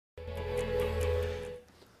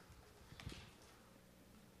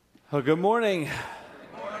Well, good morning.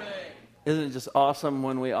 Good morning. Isn't it just awesome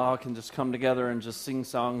when we all can just come together and just sing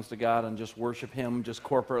songs to God and just worship Him just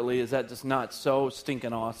corporately? Is that just not so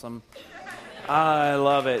stinking awesome? I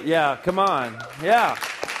love it. Yeah, come on. Yeah.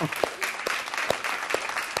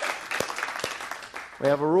 We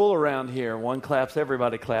have a rule around here. One claps,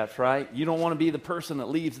 everybody claps, right? You don't want to be the person that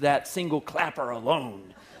leaves that single clapper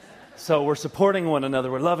alone. So we're supporting one another.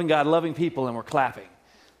 We're loving God, loving people, and we're clapping.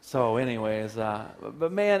 So anyways,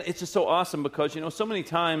 but man, it's just so awesome because, so many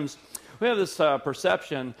times we have this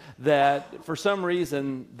perception that for some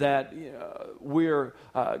reason that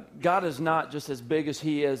God is not just as big as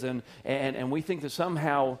He is, and we think that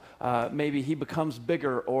somehow maybe He becomes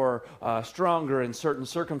bigger or stronger in certain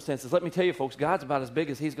circumstances. Let me tell you, folks, God's about as big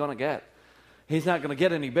as He's going to get. He's not going to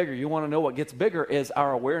get any bigger. You want to know what gets bigger is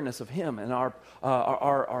our awareness of Him and our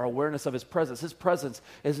awareness of His presence. His presence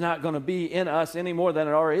is not going to be in us any more than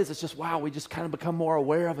it already is. It's just, wow, we just kind of become more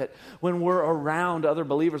aware of it. When we're around other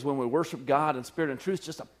believers, when we worship God in spirit and truth, it's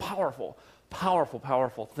just a powerful, powerful,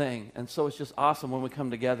 powerful thing. And so it's just awesome when we come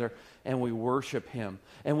together and we worship Him.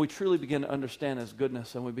 And we truly begin to understand His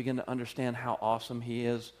goodness, and we begin to understand how awesome He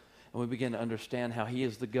is. And we begin to understand how He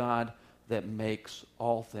is the God that makes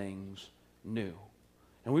all things new.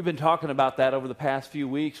 And we've been talking about that over the past few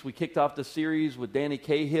weeks. We kicked off the series with Danny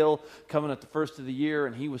Cahill coming at the first of the year,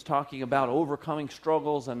 and he was talking about overcoming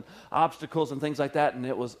struggles and obstacles and things like that, and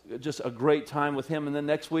it was just a great time with him. And then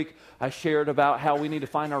next week I shared about how we need to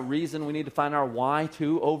find our reason, we need to find our why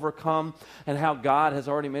to overcome, and how God has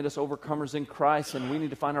already made us overcomers in Christ, and we need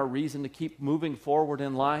to find our reason to keep moving forward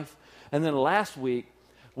in life. And then last week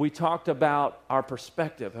we talked about our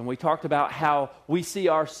perspective, and we talked about how we see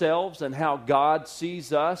ourselves and how God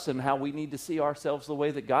sees us and how we need to see ourselves the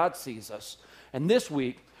way that God sees us. And this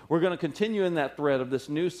week, we're going to continue in that thread of this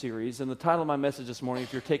new series. And the title of my message this morning,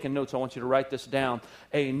 if you're taking notes, I want you to write this down: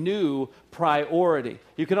 A New Priority.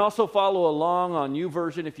 You can also follow along on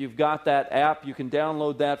YouVersion if you've got that app. You can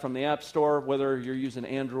download that from the App Store, whether you're using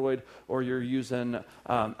Android or you're using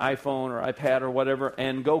iPhone or iPad or whatever.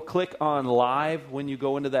 And go click on Live when you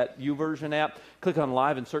go into that YouVersion app. Click on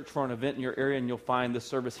Live and search for an event in your area, and you'll find this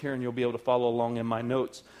service here, and you'll be able to follow along in my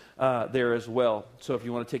notes there as well. So if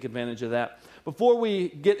you want to take advantage of that. Before we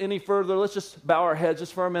get any further, let's just bow our heads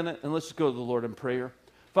just for a minute and let's just go to the Lord in prayer.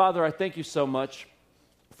 Father, I thank you so much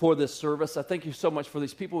for this service. I thank you so much for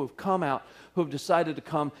these people who've come out, who have decided to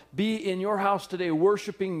come be in your house today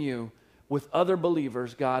worshiping you with other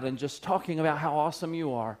believers, God, and just talking about how awesome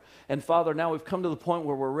you are. And Father, now we've come to the point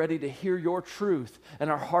where we're ready to hear your truth,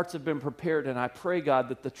 and our hearts have been prepared. And I pray, God,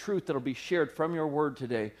 that the truth that will be shared from your word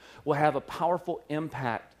today will have a powerful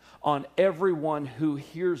impact on everyone who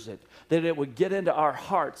hears it, that it would get into our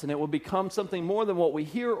hearts and it would become something more than what we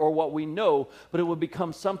hear or what we know, but it would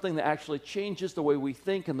become something that actually changes the way we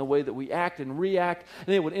think and the way that we act and react,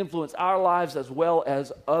 and it would influence our lives as well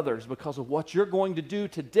as others because of what you're going to do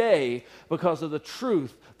today, because of the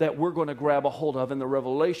truth that we're going to grab a hold of and the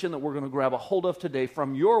revelation that we're going to grab a hold of today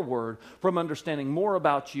from your word, from understanding more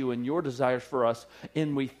about you and your desires for us.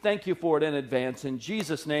 And we thank you for it in advance in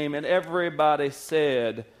Jesus' name. And everybody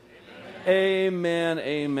said, amen,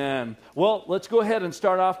 amen. Well, let's go ahead and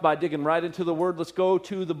start off by digging right into the Word. Let's go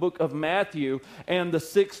to the book of Matthew and the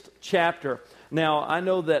 6th chapter. Now, I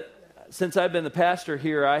know that since I've been the pastor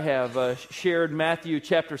here, I have shared Matthew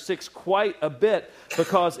chapter 6 quite a bit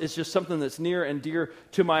because it's just something that's near and dear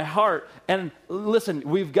to my heart. And listen,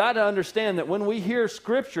 we've got to understand that when we hear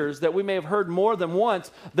scriptures that we may have heard more than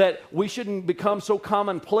once, that we shouldn't become so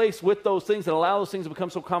commonplace with those things and allow those things to become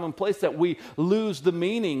so commonplace that we lose the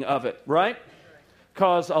meaning of it, right?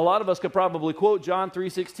 Because a lot of us could probably quote John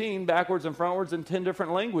 3:16 backwards and frontwards in 10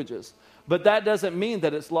 different languages. But that doesn't mean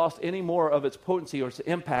that it's lost any more of its potency or its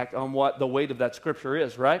impact on what the weight of that scripture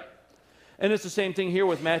is, right? And it's the same thing here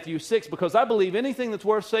with Matthew 6, because I believe anything that's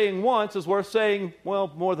worth saying once is worth saying, well,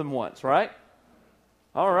 more than once, right?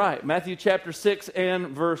 All right, Matthew chapter 6 and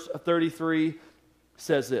verse 33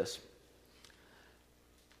 says this: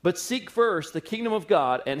 But seek first the kingdom of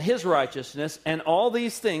God and His righteousness, and all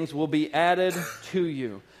these things will be added to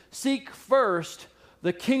you. Seek first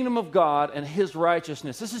the kingdom of God and His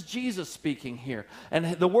righteousness. This is Jesus speaking here.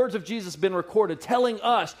 And the words of Jesus have been recorded telling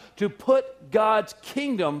us to put God's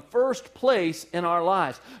kingdom first place in our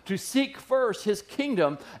lives. To seek first His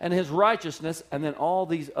kingdom and His righteousness, and then all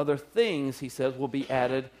these other things, He says, will be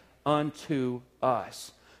added unto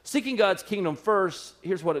us. Seeking God's kingdom first,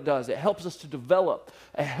 here's what it does. It helps us to develop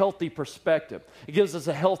a healthy perspective. It gives us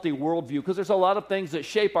a healthy worldview because there's a lot of things that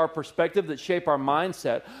shape our perspective, that shape our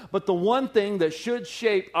mindset. But the one thing that should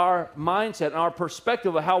shape our mindset and our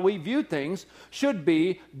perspective of how we view things should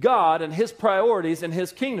be God and His priorities and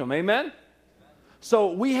His kingdom. Amen?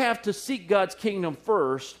 So we have to seek God's kingdom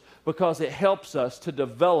first because it helps us to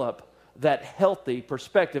develop that healthy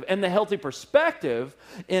perspective. And the healthy perspective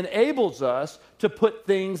enables us to put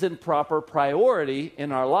things in proper priority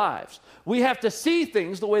in our lives. We have to see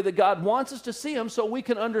things the way that God wants us to see them so we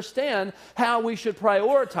can understand how we should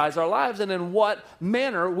prioritize our lives and in what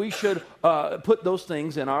manner we should put those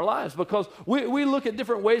things in our lives. Because we look at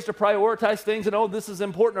different ways to prioritize things and, oh, this is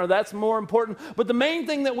important or that's more important. But the main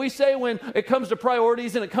thing that we say when it comes to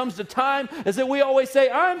priorities and it comes to time is that we always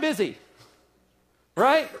say, I'm busy.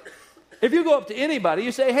 Right? If you go up to anybody,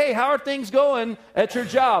 you say, hey, how are things going at your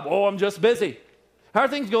job? Oh, I'm just busy. How are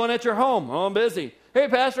things going at your home? Oh, I'm busy. Hey,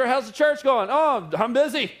 pastor, how's the church going? Oh, I'm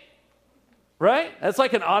busy. Right? That's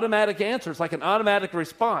like an automatic answer. It's like an automatic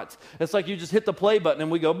response. It's like you just hit the play button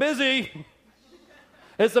and we go, busy.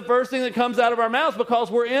 It's the first thing that comes out of our mouths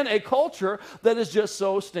because we're in a culture that is just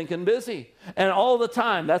so stinking busy. And all the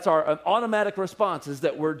time, that's our automatic response is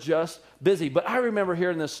that we're just busy. But I remember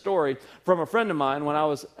hearing this story from a friend of mine when I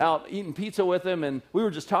was out eating pizza with him, and we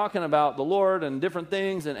were just talking about the Lord and different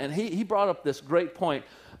things, and he brought up this great point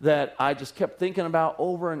that I just kept thinking about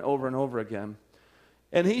over and over and over again.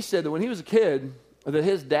 And he said that when he was a kid, that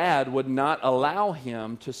his dad would not allow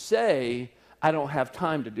him to say, I don't have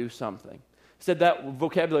time to do something. He said that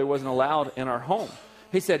vocabulary wasn't allowed in our home.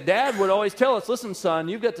 He said, Dad would always tell us, listen, son,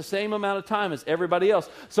 you've got the same amount of time as everybody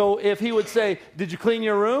else. So if he would say, did you clean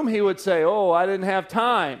your room? He would say, oh, I didn't have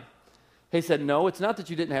time. He said, no, it's not that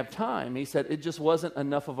you didn't have time. He said, it just wasn't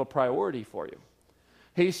enough of a priority for you.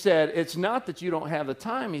 He said, it's not that you don't have the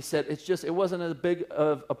time. He said, it's just it wasn't as big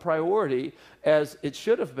of a priority as it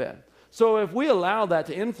should have been. So if we allow that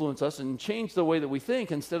to influence us and change the way that we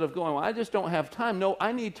think, instead of going, well, I just don't have time. No,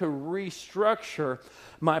 I need to restructure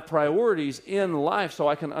my priorities in life so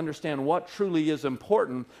I can understand what truly is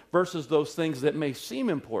important versus those things that may seem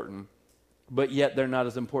important, but yet they're not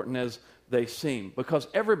as important as they seem, because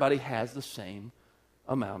everybody has the same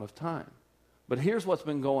amount of time. But here's what's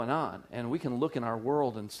been going on, and we can look in our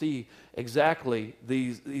world and see exactly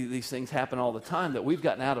these things happen all the time, that we've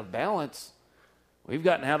gotten out of balance. We've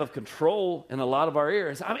gotten out of control in a lot of our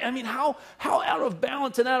areas. I mean, how out of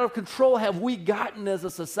balance and out of control have we gotten as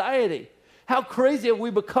a society? How crazy have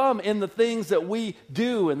we become in the things that we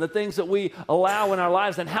do and the things that we allow in our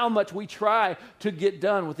lives, and how much we try to get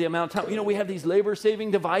done with the amount of time. You know, we have these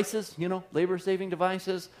labor-saving devices,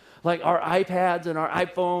 like our iPads and our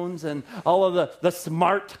iPhones and all of the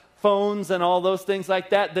smartphones and all those things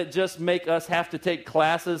like that just make us have to take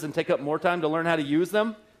classes and take up more time to learn how to use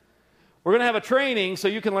them. We're going to have a training so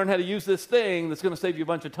you can learn how to use this thing that's going to save you a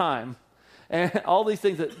bunch of time. And all these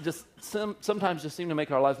things that just sometimes just seem to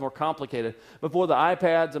make our lives more complicated. Before the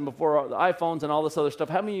iPads and before the iPhones and all this other stuff,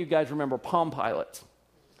 how many of you guys remember Palm Pilot?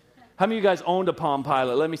 How many of you guys owned a Palm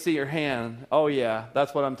Pilot? Let me see your hand. Oh, yeah,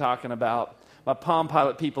 that's what I'm talking about. My Palm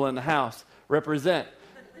Pilot people in the house represent.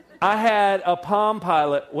 I had a Palm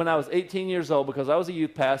Pilot when I was 18 years old because I was a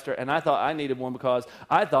youth pastor, and I thought I needed one because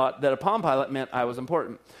I thought that a Palm Pilot meant I was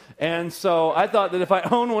important. And so I thought that if I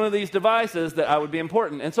owned one of these devices that I would be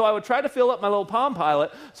important. And so I would try to fill up my little Palm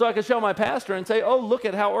Pilot so I could show my pastor and say, oh, look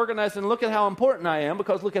at how organized and look at how important I am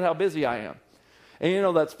because look at how busy I am. And you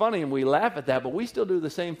know, that's funny, and we laugh at that, but we still do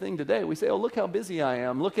the same thing today. We say, oh, look how busy I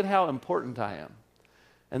am. Look at how important I am.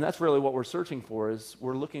 And that's really what we're searching for, is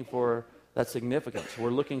we're looking for that significance.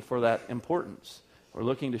 We're looking for that importance. We're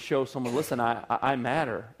looking to show someone, listen, I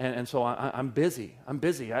matter, and so I'm busy. I'm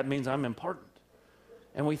busy. That means I'm important.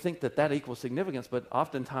 And we think that equals significance, but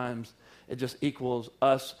oftentimes it just equals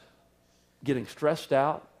us getting stressed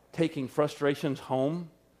out, taking frustrations home,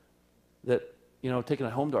 taking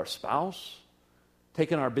it home to our spouse,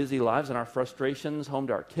 taking our busy lives and our frustrations home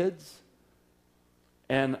to our kids.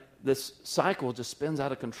 And this cycle just spins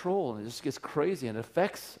out of control, and it just gets crazy, and it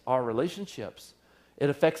affects our relationships. It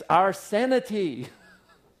affects our sanity.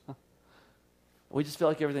 We just feel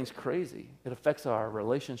like everything's crazy. It affects our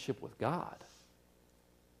relationship with God.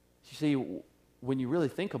 You see, when you really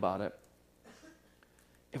think about it,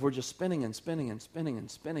 if we're just spinning and spinning and spinning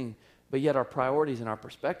and spinning, but yet our priorities and our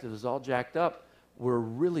perspective is all jacked up, we're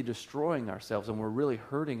really destroying ourselves and we're really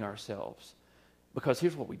hurting ourselves. Because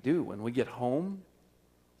here's what we do. When we get home,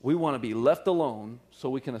 we want to be left alone so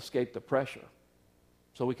we can escape the pressure,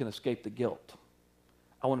 so we can escape the guilt.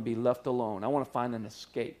 I want to be left alone. I want to find an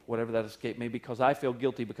escape, whatever that escape may be, because I feel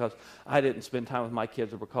guilty because I didn't spend time with my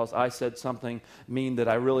kids, or because I said something mean that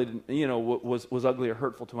I really didn't, was ugly or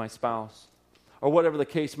hurtful to my spouse, or whatever the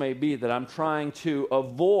case may be, that I'm trying to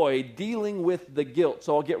avoid dealing with the guilt.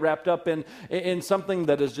 So I'll get wrapped up in something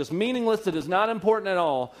that is just meaningless, that is not important at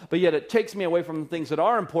all, but yet it takes me away from the things that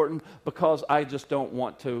are important because I just don't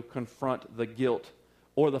want to confront the guilt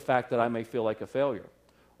or the fact that I may feel like a failure,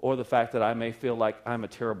 or the fact that I may feel like I'm a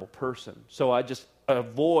terrible person. So I just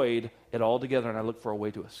avoid it altogether, and I look for a way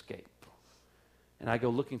to escape. And I go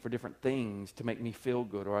looking for different things to make me feel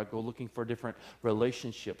good, or I go looking for different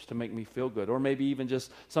relationships to make me feel good, or maybe even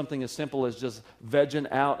just something as simple as just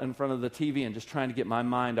vegging out in front of the TV and just trying to get my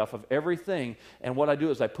mind off of everything. And what I do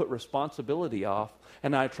is I put responsibility off,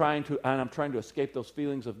 and I'm trying to escape those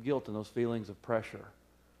feelings of guilt and those feelings of pressure.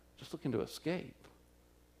 Just looking to escape.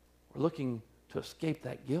 We're looking to escape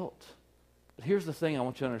that guilt. But here's the thing I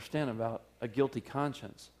want you to understand about a guilty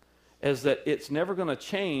conscience, is that it's never going to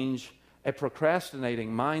change a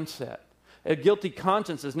procrastinating mindset. A guilty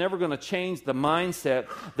conscience is never going to change the mindset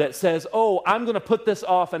that says, oh, I'm going to put this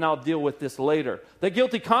off and I'll deal with this later. The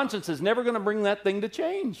guilty conscience is never going to bring that thing to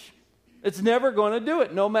change. It's never going to do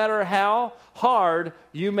it, no matter how hard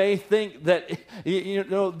you may think that,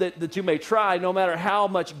 that you may try, no matter how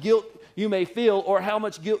much guilt you may feel, or how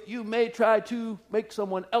much guilt you may try to make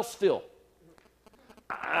someone else feel.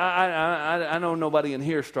 I know nobody in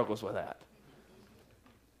here struggles with that.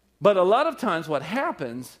 But a lot of times what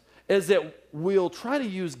happens is that we'll try to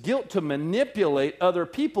use guilt to manipulate other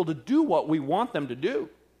people to do what we want them to do.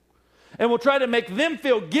 And we'll try to make them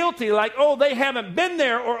feel guilty, like, oh, they haven't been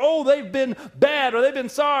there, or oh, they've been bad, or they've been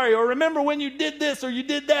sorry, or remember when you did this, or you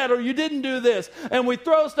did that, or you didn't do this. And we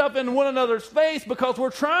throw stuff in one another's face because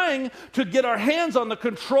we're trying to get our hands on the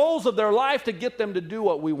controls of their life to get them to do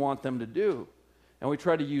what we want them to do. And we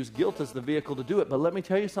try to use guilt as the vehicle to do it. But let me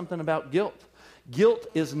tell you something about guilt. Guilt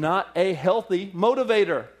is not a healthy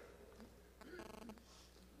motivator.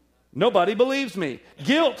 Nobody believes me.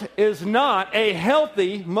 Guilt is not a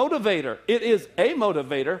healthy motivator. It is a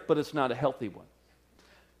motivator, but it's not a healthy one.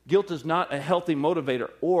 Guilt is not a healthy motivator,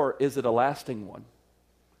 or is it a lasting one?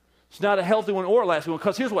 It's not a healthy one or a lasting one,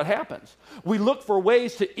 because here's what happens. We look for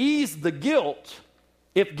ways to ease the guilt,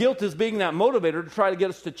 if guilt is being that motivator, to try to get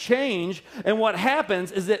us to change. And what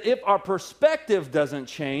happens is that if our perspective doesn't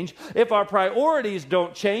change, if our priorities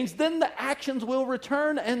don't change, then the actions will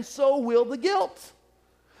return, and so will the guilt.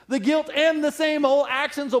 The guilt and the same old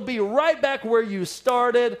actions will be right back where you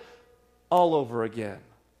started all over again.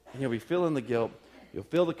 And you'll be feeling the guilt, you'll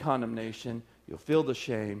feel the condemnation, you'll feel the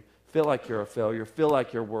shame, feel like you're a failure, feel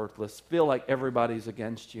like you're worthless, feel like everybody's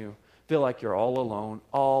against you, feel like you're all alone,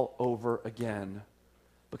 all over again.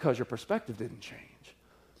 Because your perspective didn't change.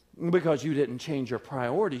 Because you didn't change your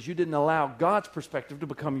priorities. You didn't allow God's perspective to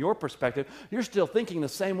become your perspective. You're still thinking the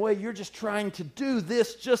same way. You're just trying to do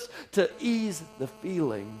this just to ease the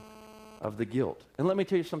feeling of the guilt. And let me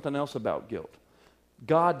tell you something else about guilt.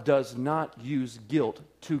 God does not use guilt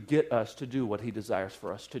to get us to do what He desires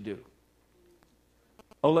for us to do.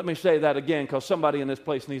 Oh, let me say that again, because somebody in this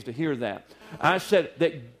place needs to hear that. I said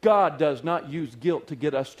that God does not use guilt to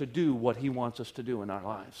get us to do what He wants us to do in our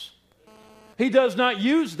lives. He does not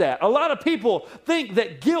use that. A lot of people think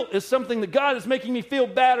that guilt is something that God is making me feel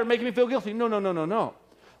bad or making me feel guilty. No.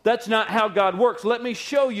 That's not how God works. Let me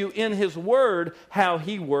show you in His Word how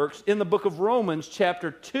He works in the book of Romans chapter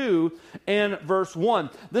 2 and verse 1.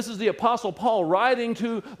 This is the Apostle Paul writing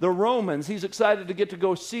to the Romans. He's excited to get to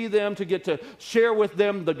go see them, to get to share with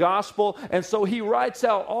them the gospel. And so he writes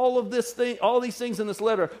out all these things in this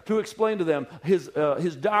letter to explain to them his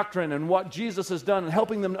doctrine and what Jesus has done, and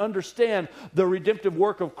helping them to understand the redemptive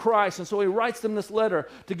work of Christ. And so he writes them this letter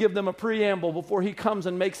to give them a preamble before he comes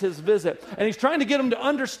and makes his visit. And he's trying to get them to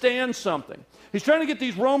understand something. He's trying to get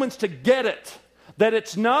these Romans to get it, that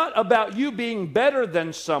it's not about you being better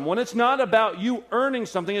than someone. It's not about you earning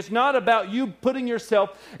something. It's not about you putting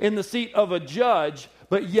yourself in the seat of a judge,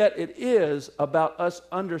 but yet it is about us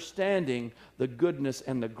understanding the goodness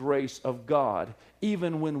and the grace of God,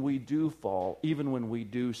 even when we do fall, even when we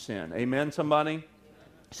do sin. Amen, somebody?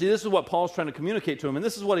 See, this is what Paul's trying to communicate to him, and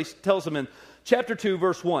this is what he tells him in chapter 2,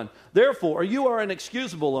 verse 1. Therefore, you are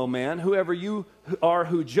inexcusable, O man, whoever you are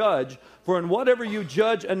who judge, for in whatever you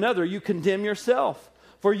judge another, you condemn yourself.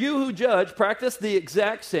 For you who judge practice the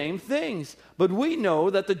exact same things. But we know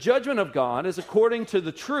that the judgment of God is according to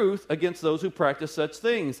the truth against those who practice such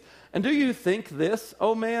things. And do you think this,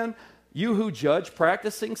 O man, you who judge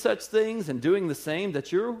practicing such things and doing the same,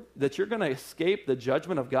 that you're going to escape the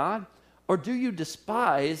judgment of God? Or do you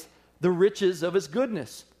despise the riches of His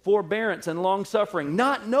goodness, forbearance and long-suffering,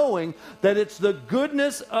 not knowing that it's the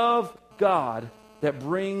goodness of God that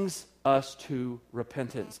brings us to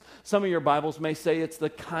repentance. Some of your Bibles may say it's the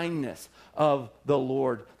kindness of the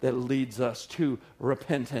Lord that leads us to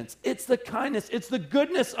repentance. It's the kindness, it's the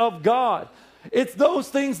goodness of God. It's those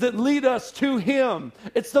things that lead us to Him.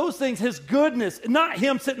 It's those things, His goodness, not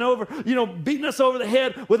Him sitting over, beating us over the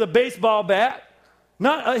head with a baseball bat.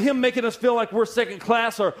 Not Him making us feel like we're second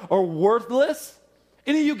class or worthless.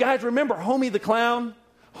 Any of you guys remember Homie the Clown?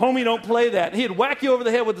 Homie don't play that. He'd whack you over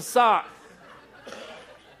the head with a sock.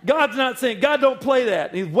 God's not saying, God don't play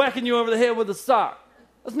that. He's whacking you over the head with a sock.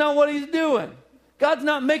 That's not what He's doing. God's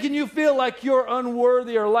not making you feel like you're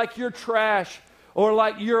unworthy or like you're trash or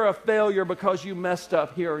like you're a failure because you messed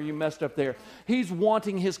up here or you messed up there. He's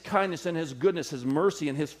wanting His kindness and His goodness, His mercy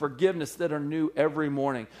and His forgiveness that are new every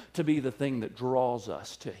morning to be the thing that draws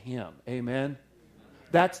us to Him. Amen?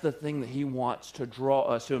 That's the thing that He wants to draw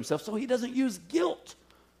us to Himself. So He doesn't use guilt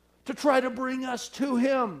to try to bring us to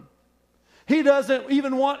Him. He doesn't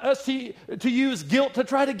even want us to use guilt to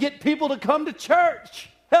try to get people to come to church.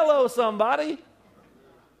 Hello, somebody.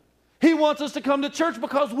 He wants us to come to church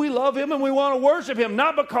because we love Him and we want to worship Him,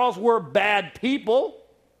 not because we're bad people,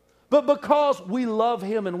 but because we love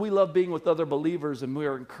Him and we love being with other believers and we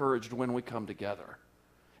are encouraged when we come together.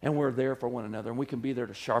 And we're there for one another and we can be there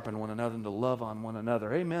to sharpen one another and to love on one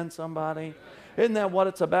another. Amen, somebody? Isn't that what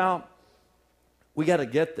it's about? We got to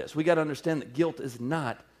get this. We got to understand that guilt is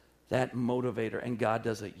not that motivator, and God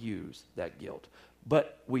doesn't use that guilt.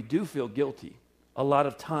 But we do feel guilty a lot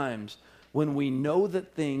of times when we know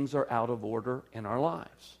that things are out of order in our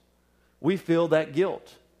lives. We feel that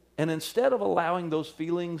guilt. And instead of allowing those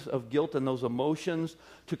feelings of guilt and those emotions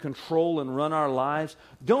to control and run our lives,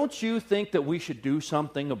 don't you think that we should do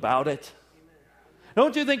something about it?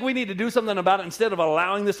 Don't you think we need to do something about it instead of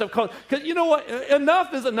allowing this stuff? Because you know what?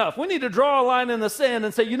 Enough is enough. We need to draw a line in the sand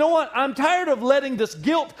and say, you know what? I'm tired of letting this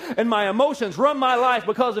guilt and my emotions run my life,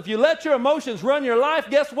 because if you let your emotions run your life,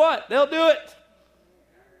 guess what? They'll do it.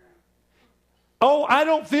 Oh, I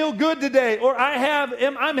don't feel good today, or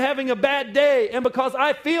I'm having a bad day, and because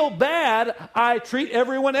I feel bad, I treat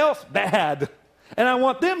everyone else bad. And I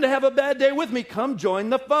want them to have a bad day with me. Come join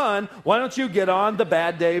the fun. Why don't you get on the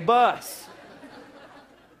bad day bus?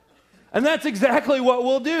 And that's exactly what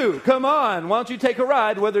we'll do. Come on, why don't you take a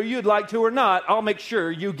ride, whether you'd like to or not? I'll make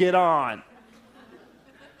sure you get on.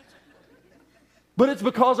 But it's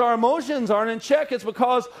because our emotions aren't in check. It's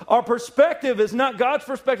because our perspective is not God's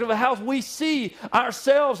perspective of how we see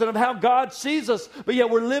ourselves and of how God sees us. But yet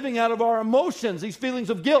we're living out of our emotions, these feelings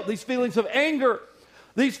of guilt, these feelings of anger,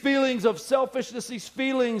 these feelings of selfishness, these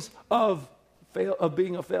feelings of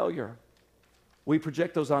being a failure. We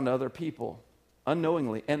project those onto other people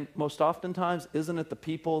unknowingly. And most oftentimes, isn't it the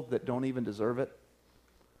people that don't even deserve it?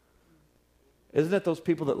 Isn't it those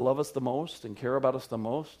people that love us the most and care about us the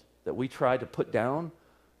most that we try to put down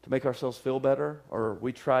to make ourselves feel better, or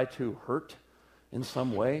we try to hurt in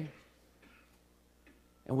some way?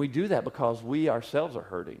 And we do that because we ourselves are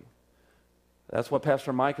hurting. That's what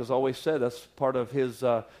Pastor Mike has always said. That's part of his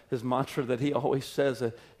mantra that he always says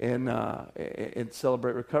in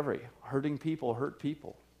Celebrate Recovery. Hurting people hurt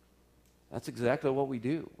people. That's exactly what we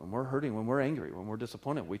do. When we're hurting, when we're angry, when we're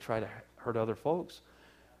disappointed, we try to hurt other folks.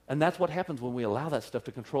 And that's what happens when we allow that stuff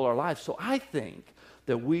to control our lives. So I think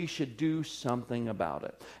that we should do something about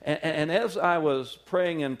it. And as I was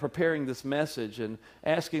praying and preparing this message and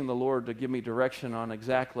asking the Lord to give me direction on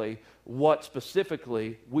exactly what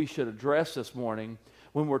specifically we should address this morning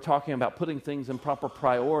when we're talking about putting things in proper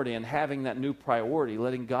priority and having that new priority,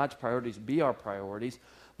 letting God's priorities be our priorities,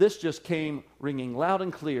 this just came ringing loud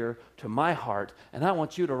and clear to my heart, and I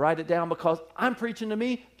want you to write it down, because I'm preaching to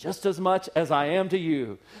me just as much as I am to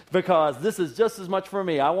you, because this is just as much for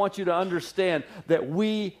me. I want you to understand that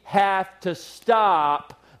we have to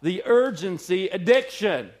stop the urgency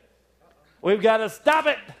addiction. We've got to stop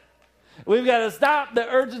it. We've got to stop the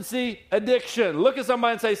urgency addiction. Look at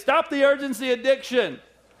somebody and say, stop the urgency addiction.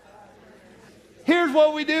 Here's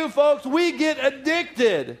what we do, folks. We get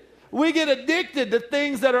addicted. We get addicted to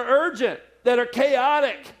things that are urgent, that are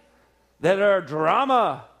chaotic, that are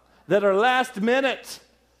drama, that are last minute.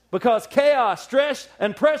 Because chaos, stress,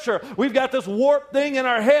 and pressure, we've got this warped thing in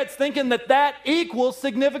our heads thinking that equals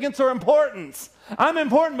significance or importance. I'm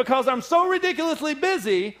important because I'm so ridiculously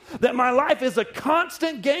busy that my life is a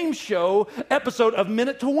constant game show episode of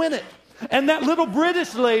Minute to Win It. And that little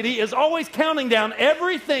British lady is always counting down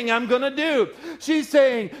everything I'm going to do. She's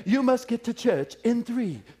saying, you must get to church in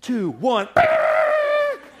 3, 2, 1.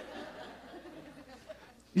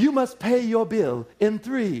 You must pay your bill in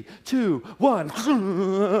 3, 2,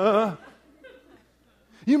 1.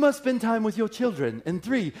 You must spend time with your children. In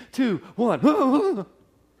 3, 2, 1.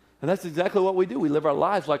 And that's exactly what we do. We live our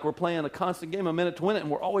lives like we're playing a constant game, a minute to win it, and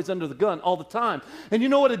we're always under the gun all the time. And you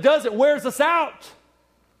know what it does? It wears us out.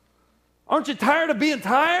 Aren't you tired of being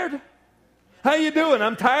tired? How you doing?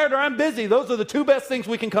 I'm tired or I'm busy. Those are the 2 best things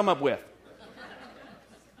we can come up with.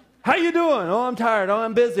 How you doing? Oh, I'm tired. Oh,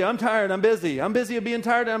 I'm busy. I'm tired. I'm busy. I'm busy of being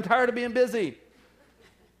tired, and I'm tired of being busy.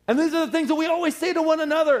 And these are the things that we always say to one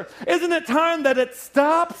another. Isn't it time that it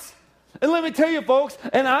stops? And let me tell you, folks,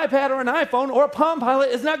 an iPad or an iPhone or a Palm Pilot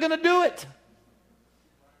is not going to do it.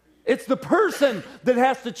 It's the person that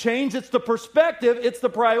has to change. It's the perspective. It's the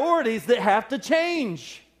priorities that have to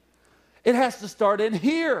change. It has to start in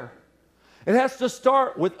here. It has to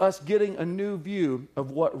start with us getting a new view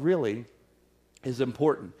of what really is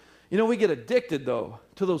important. You know, we get addicted, though,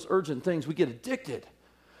 to those urgent things. We get addicted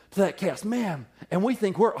to that chaos. Man, and we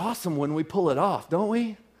think we're awesome when we pull it off, don't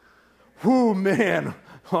we? Whoo, man.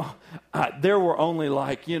 There were only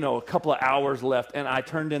a couple of hours left, and I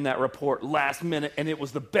turned in that report last minute, and it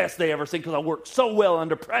was the best they ever seen because I worked so well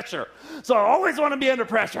under pressure. So I always want to be under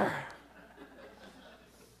pressure.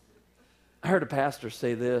 I heard a pastor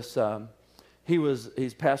say this.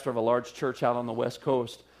 He's pastor of a large church out on the West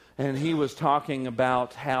Coast, and he was talking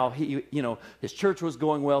about how his church was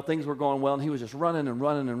going well, things were going well, and he was just running and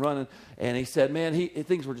running and running. And he said, man,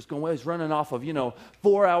 things were just going well. He's running off of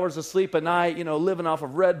 4 hours of sleep a night, living off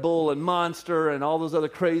of Red Bull and Monster and all those other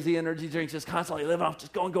crazy energy drinks, just constantly living off,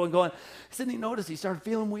 just going. He said he noticed he started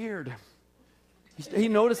feeling weird. He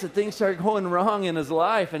noticed that things started going wrong in his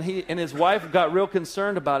life, and his wife got real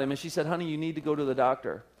concerned about him, and she said, honey, you need to go to the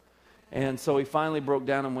doctor. And so he finally broke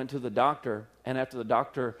down and went to the doctor. And after the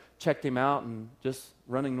doctor checked him out and just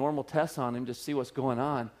running normal tests on him to see what's going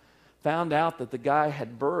on, found out that the guy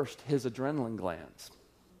had burst his adrenaline glands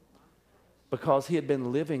because he had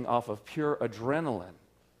been living off of pure adrenaline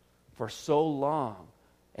for so long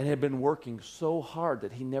and had been working so hard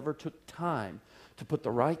that he never took time to put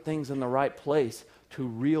the right things in the right place to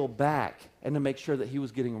reel back and to make sure that he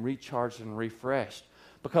was getting recharged and refreshed.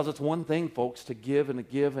 Because it's one thing, folks, to give and to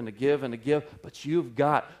give and to give and to give, but you've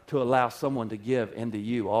got to allow someone to give into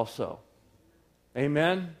you also.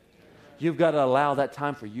 Amen? You've got to allow that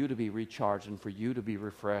time for you to be recharged and for you to be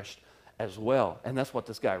refreshed as well. And that's what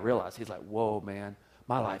this guy realized. He's like, whoa, man,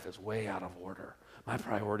 my life is way out of order. My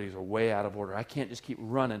priorities are way out of order. I can't just keep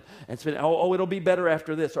running and spending, it'll be better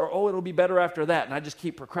after this, or it'll be better after that. And I just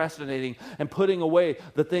keep procrastinating and putting away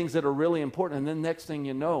the things that are really important. And then next thing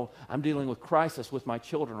you know, I'm dealing with crisis with my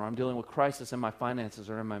children, or I'm dealing with crisis in my finances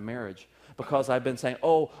or in my marriage because I've been saying,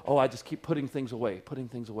 I just keep putting things away.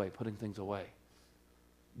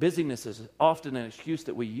 Busyness is often an excuse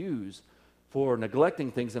that we use for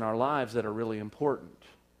neglecting things in our lives that are really important.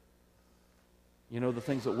 The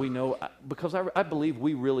things that we know, because I believe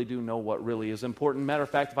we really do know what really is important. Matter of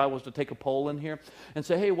fact, if I was to take a poll in here and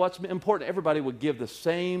say, hey, what's important, everybody would give the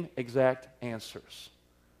same exact answers.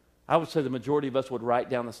 I would say the majority of us would write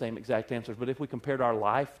down the same exact answers, but if we compared our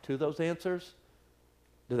life to those answers,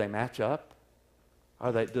 do they match up?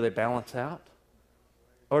 Do they balance out?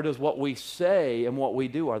 Or does what we say and what we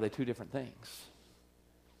do, are they two different things?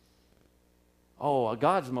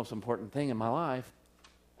 God's the most important thing in my life.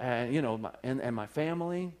 And, and my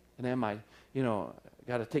family, and then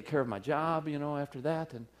got to take care of my job, after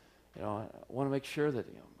that. And, I want to make sure that,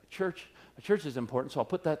 my church is important, so I'll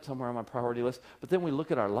put that somewhere on my priority list. But then we look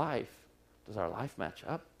at our life. Does our life match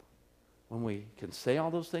up when we can say all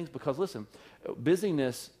those things? Because, listen,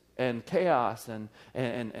 busyness and chaos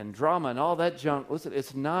and drama and all that junk, listen,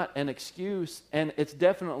 it's not an excuse, and it's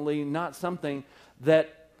definitely not something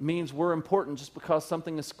that means we're important just because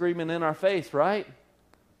something is screaming in our face, right?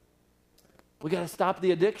 We got to stop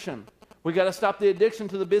the addiction. We got to stop the addiction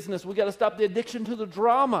to the business. We got to stop the addiction to the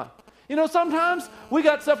drama. Sometimes we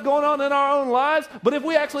got stuff going on in our own lives, but if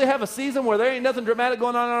we actually have a season where there ain't nothing dramatic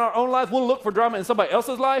going on in our own lives, we'll look for drama in somebody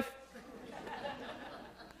else's life.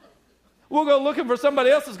 We'll go looking for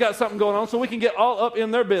somebody else that's got something going on so we can get all up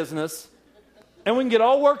in their business and we can get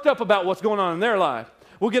all worked up about what's going on in their life.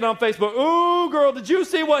 We'll get on Facebook. Ooh, girl, did you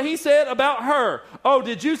see what he said about her? Oh,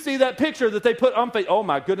 did you see that picture that they put on Facebook? Oh,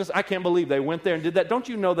 my goodness, I can't believe they went there and did that. Don't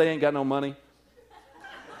you know they ain't got no money?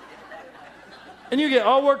 And you get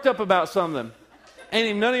all worked up about something. Ain't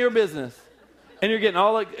even none of your business. And you're getting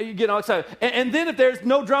all excited. And then if there's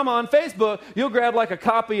no drama on Facebook, you'll grab like a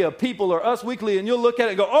copy of People or Us Weekly and you'll look at it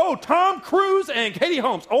and go, oh, Tom Cruise and Katie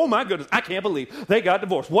Holmes. Oh, my goodness, I can't believe they got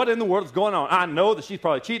divorced. What in the world is going on? I know that she's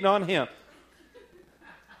probably cheating on him.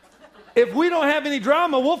 If we don't have any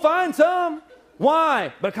drama, we'll find some.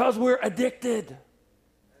 Why? Because we're addicted.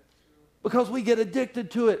 Because we get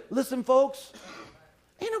addicted to it. Listen, folks,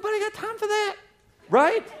 Ain't nobody got time for that,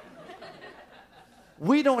 right?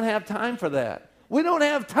 We don't have time for that. We don't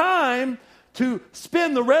have time to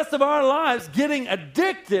spend the rest of our lives getting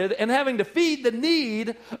addicted and having to feed the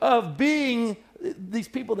need of being these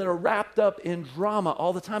people that are wrapped up in drama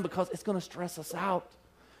all the time, because it's going to stress us out.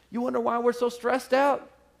 You wonder why we're so stressed out?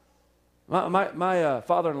 My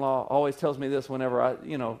father-in-law always tells me this whenever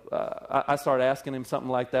I start asking him something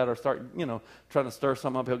like that, or start, trying to stir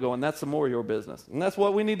something up. He'll go, and that's some more of your business. And that's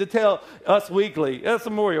what we need to tell us weekly. That's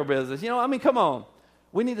some more of your business. Come on.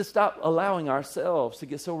 We need to stop allowing ourselves to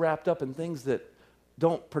get so wrapped up in things that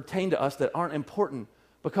don't pertain to us, that aren't important.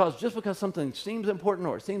 Because just because something seems important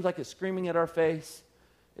or it seems like it's screaming at our face,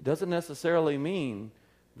 it doesn't necessarily mean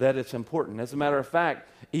that it's important. As a matter of fact,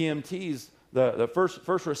 EMTs, the first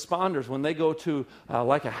responders, when they go to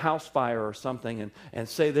like a house fire or something, and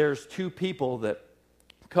say there's two people that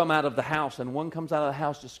come out of the house, and one comes out of the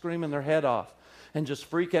house just screaming their head off and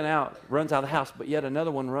just freaking out, runs out of the house, but yet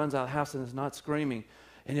another one runs out of the house and is not screaming.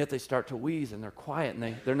 And yet they start to wheeze, and they're quiet, and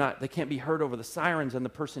they can't be heard over the sirens and the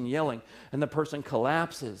person yelling, and the person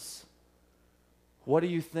collapses. What do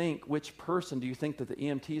you think? Which person do you think that the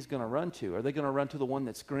EMT is going to run to? Are they going to run to the one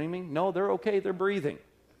that's screaming? No, they're okay. They're breathing.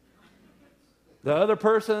 The other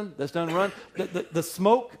person that's done run, the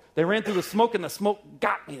smoke, they ran through the smoke, and the smoke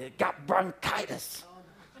got me. It got bronchitis,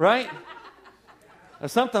 right? Or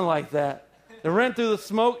something like that. They ran through the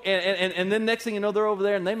smoke, and then next thing you know, they're over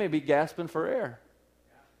there, and they may be gasping for air.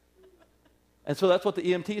 And so that's what the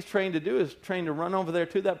EMT is trained to do, is trained to run over there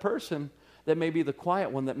to that person that may be the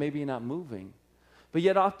quiet one, that may be not moving. But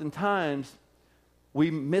yet oftentimes,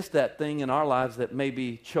 we miss that thing in our lives that may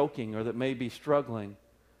be choking or that may be struggling,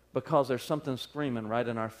 because there's something screaming right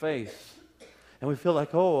in our face. And we feel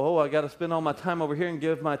like, I got to spend all my time over here and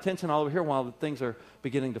give my attention all over here, while the things are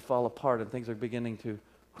beginning to fall apart and things are beginning to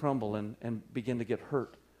crumble and begin to get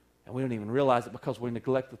hurt. And we don't even realize it, because we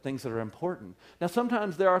neglect the things that are important. Now,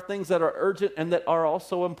 sometimes there are things that are urgent and that are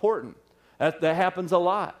also important. That happens a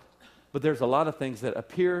lot. But there's a lot of things that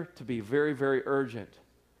appear to be very, very urgent,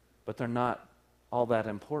 but they're not all that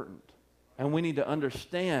important. And we need to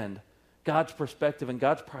understand God's perspective and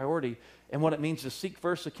God's priority, and what it means to seek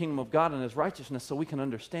first the kingdom of God and His righteousness, so we can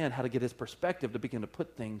understand how to get His perspective to begin to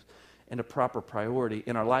put things into proper priority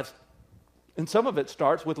in our lives. And some of it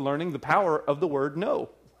starts with learning the power of the word no.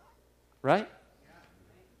 Right?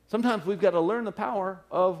 Sometimes we've got to learn the power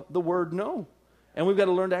of the word no. And we've got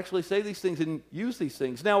to learn to actually say these things and use these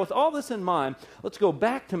things. Now, with all this in mind, let's go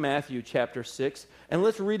back to Matthew chapter 6, and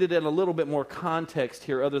let's read it in a little bit more context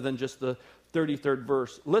here, other than just the 33rd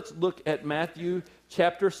verse. Let's look at Matthew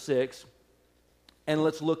chapter 6, and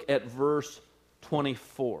let's look at verse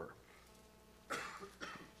 24.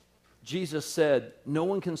 Jesus said, "No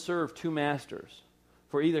one can serve two masters.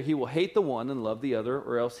 For either he will hate the one and love the other,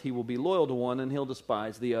 or else he will be loyal to one and he'll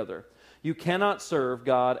despise the other. You cannot serve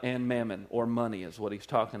God and mammon," or money is what he's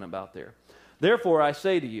talking about there. "Therefore I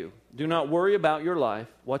say to you, do not worry about your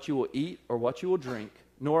life, what you will eat or what you will drink,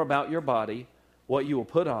 nor about your body, what you will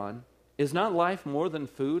put on. Is not life more than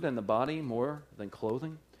food, and the body more than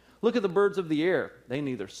clothing? Look at the birds of the air. They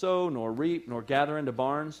neither sow nor reap nor gather into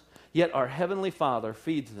barns, yet our heavenly Father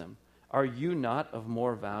feeds them. Are you not of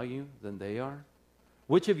more value than they are?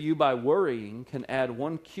 Which of you by worrying can add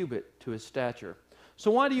 1 cubit to his stature?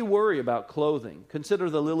 So why do you worry about clothing? Consider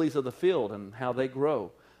the lilies of the field and how they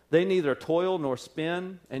grow. They neither toil nor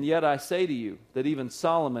spin, and yet I say to you that even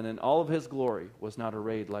Solomon in all of his glory was not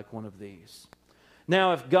arrayed like one of these.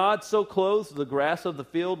 Now if God so clothes the grass of the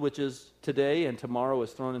field, which is today and tomorrow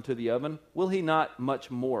is thrown into the oven, will he not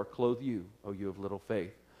much more clothe you, O you of little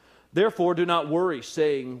faith? Therefore do not worry,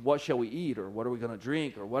 saying, what shall we eat, or what are we going to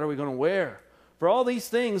drink, or what are we going to wear? For all these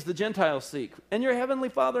things the Gentiles seek, and your heavenly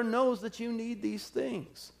Father knows that you need these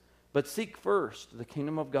things. But seek first the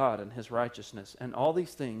kingdom of God and His righteousness, and all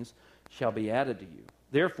these things shall be added to you.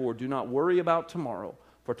 Therefore do not worry about tomorrow,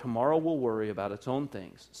 for tomorrow will worry about its own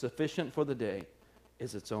things. Sufficient for the day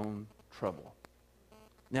is its own trouble."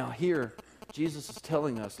 Now here, Jesus is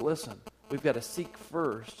telling us, listen, we've got to seek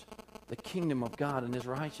first the kingdom of God and His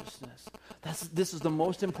righteousness. This is the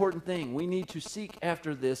most important thing. We need to seek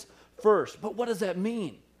after this first. But what does that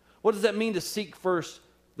mean? What does that mean to seek first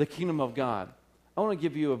the kingdom of God? I want to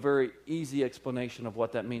give you a very easy explanation of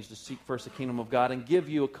what that means to seek first the kingdom of God, and give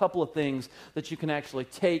you a couple of things that you can actually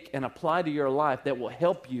take and apply to your life that will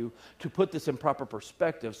help you to put this in proper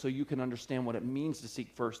perspective, so you can understand what it means to seek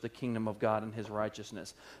first the kingdom of God and His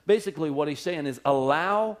righteousness. Basically, what he's saying is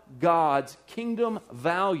allow God's kingdom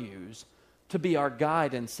values to be our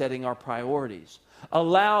guide in setting our priorities.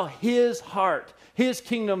 Allow His heart, His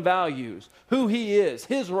kingdom values, who He is,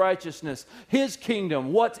 His righteousness, His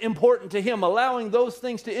kingdom, what's important to Him, allowing those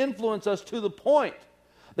things to influence us to the point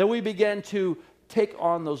that we begin to take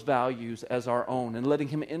on those values as our own and letting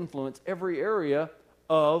Him influence every area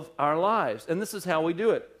of our lives. And this is how we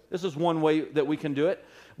do it. This is one way that we can do it.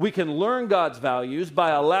 We can learn God's values by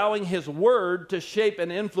allowing His Word to shape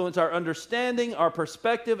and influence our understanding, our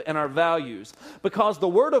perspective, and our values. Because the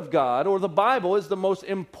Word of God, or the Bible, is the most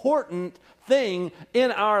important thing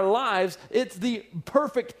in our lives. It's the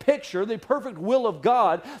perfect picture, the perfect will of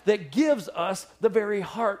God that gives us the very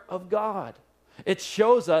heart of God. It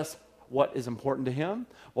shows us what is important to Him,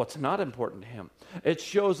 what's not important to Him. It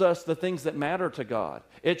shows us the things that matter to God.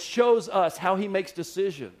 It shows us how He makes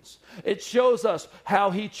decisions. It shows us how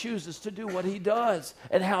He chooses to do what He does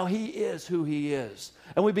and how He is who He is.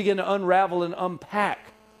 And we begin to unravel and unpack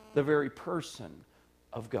the very person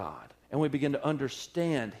of God. And we begin to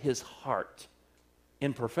understand His heart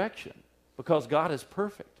in perfection, because God is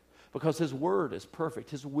perfect. Because His Word is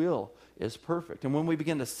perfect. His will is perfect. And when we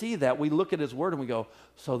begin to see that, we look at His Word and we go,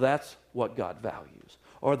 so that's what God values.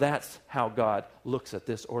 Or that's how God looks at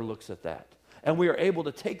this or looks at that. And we are able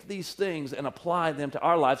to take these things and apply them to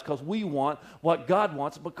our lives because we want what God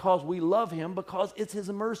wants, because we love Him, because it's His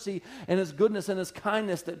mercy and His goodness and His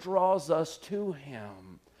kindness that draws us to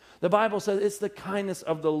Him. The Bible says it's the kindness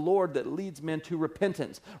of the Lord that leads men to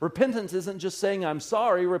repentance. Repentance isn't just saying I'm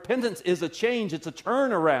sorry. Repentance is a change. It's a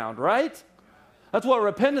turnaround, right? That's what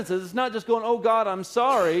repentance is. It's not just going, oh God, I'm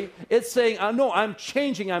sorry. It's saying, no, I'm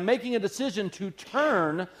changing. I'm making a decision to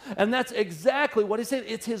turn. And that's exactly what He said.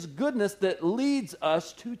 It's His goodness that leads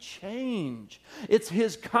us to change. It's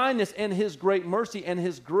His kindness and His great mercy and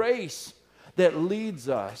His grace that leads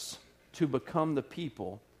us to become the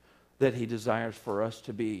people that He desires for us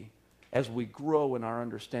to be as we grow in our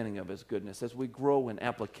understanding of His goodness, as we grow in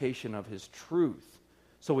application of His truth.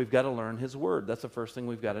 So we've got to learn His Word. That's the first thing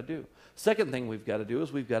we've got to do. Second thing we've got to do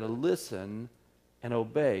is we've got to listen and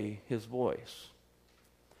obey His voice.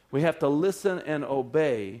 We have to listen and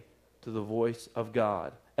obey to the voice of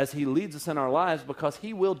God as He leads us in our lives, because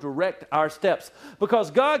He will direct our steps. Because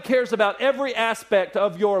God cares about every aspect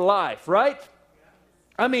of your life, right?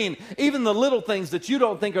 I mean, even the little things that you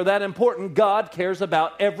don't think are that important, God cares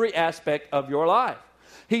about every aspect of your life.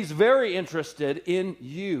 He's very interested in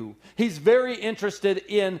you. He's very interested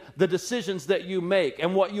in the decisions that you make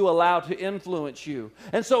and what you allow to influence you.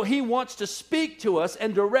 And so He wants to speak to us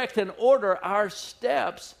and direct and order our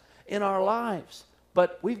steps in our lives.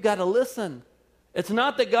 But we've got to listen. It's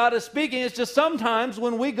not that God is speaking. It's just sometimes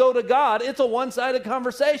when we go to God, it's a one-sided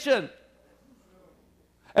conversation.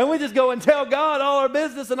 And we just go and tell God all our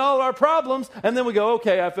business and all our problems, and then we go,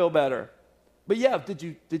 okay, I feel better. But yeah, did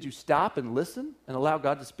you stop and listen and allow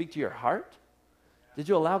God to speak to your heart? Did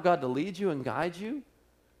you allow God to lead you and guide you?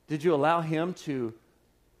 Did you allow Him to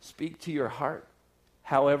speak to your heart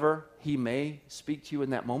however He may speak to you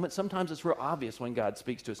in that moment? Sometimes it's real obvious when God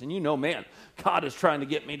speaks to us. And you know, man, God is trying to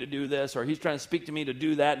get me to do this, or He's trying to speak to me to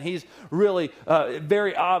do that. And He's really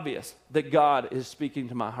very obvious that God is speaking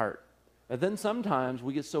to my heart. And then sometimes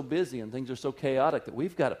we get so busy and things are so chaotic that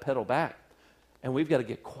we've got to pedal back and we've got to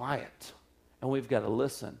get quiet and we've got to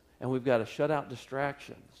listen and we've got to shut out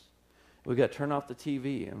distractions. We've got to turn off the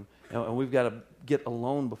TV and we've got to get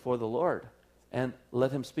alone before the Lord and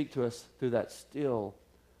let Him speak to us through that still,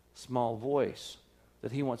 small voice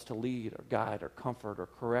that He wants to lead or guide or comfort or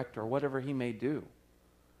correct or whatever He may do.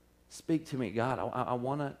 Speak to me, God. I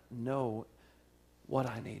want to know what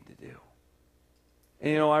I need to do.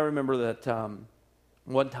 And, I remember that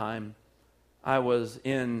one time I was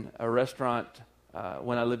in a restaurant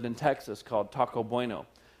when I lived in Texas called Taco Bueno.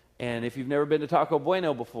 And if you've never been to Taco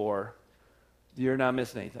Bueno before, you're not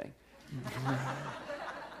missing anything.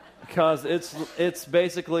 Because it's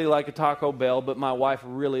basically like a Taco Bell, but my wife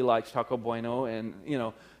really likes Taco Bueno, and,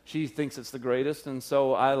 she thinks it's the greatest, and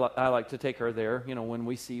so I like to take her there, when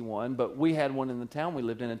we see one. But we had one in the town we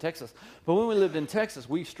lived in Texas. But when we lived in Texas,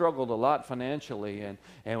 we struggled a lot financially,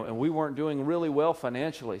 and we weren't doing really well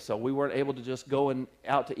financially, so we weren't able to just go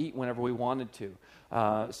out to eat whenever we wanted to.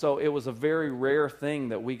 So it was a very rare thing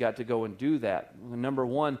that we got to go and do that. Number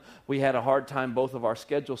one, we had a hard time, both of our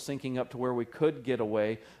schedules syncing up to where we could get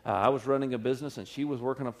away. I was running a business and she was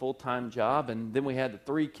working a full-time job, and then we had the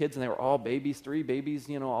 3 kids, and they were all babies, 3 babies,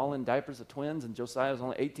 all in diapers of twins, and Josiah was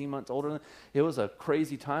only 18 months older than them. It was a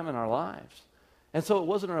crazy time in our lives. And so it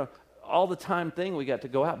wasn't a all-the-time thing we got to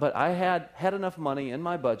go out, but I had enough money in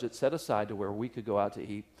my budget set aside to where we could go out to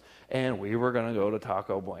eat. And we were going to go to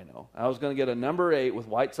Taco Bueno. I was going to get a number 8 with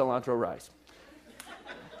white cilantro rice.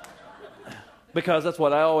 because that's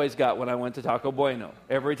what I always got when I went to Taco Bueno,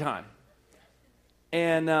 every time.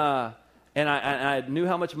 And I knew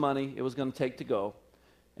how much money it was going to take to go.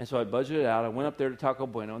 And so I budgeted out. I went up there to Taco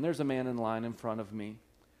Bueno, and there's a man in line in front of me.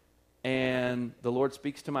 And the Lord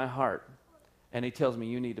speaks to my heart, and he tells me,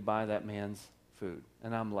 you need to buy that man's food.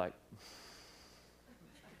 And I'm like,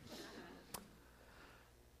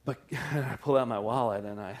 but I pull out my wallet,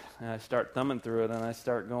 and I start thumbing through it, and I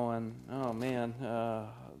start going, oh, man,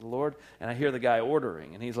 Lord. And I hear the guy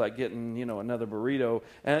ordering, and he's like getting, another burrito.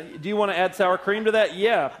 And do you want to add sour cream to that?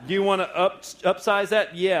 Yeah. Do you want to upsize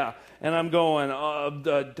that? Yeah. And I'm going,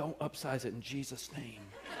 don't upsize it in Jesus' name.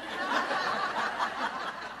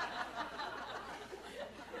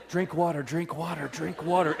 Drink water, drink water, drink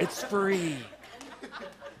water. It's free.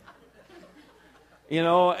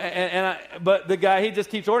 But the guy, he just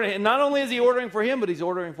keeps ordering. And not only is he ordering for him, but he's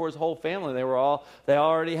ordering for his whole family. They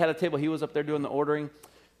already had a table. He was up there doing the ordering.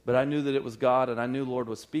 But I knew that it was God, and I knew the Lord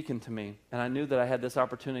was speaking to me. And I knew that I had this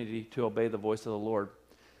opportunity to obey the voice of the Lord.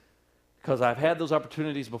 Because I've had those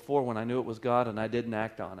opportunities before when I knew it was God, and I didn't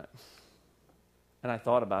act on it. And I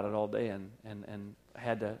thought about it all day, and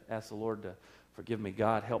had to ask the Lord to forgive me.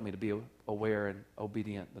 God, help me to be aware and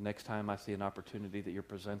obedient the next time I see an opportunity that you're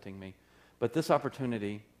presenting me. But this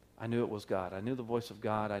opportunity, I knew it was God. I knew the voice of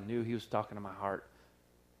God. I knew he was talking to my heart.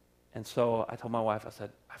 And so I told my wife, I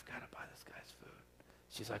said, I've got to buy this guy's food.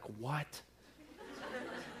 She's like, what?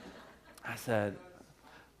 I said,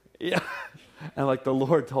 yeah. And the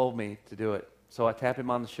Lord told me to do it. So I tap him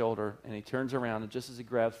on the shoulder, and he turns around, and just as he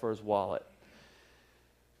grabs for his wallet,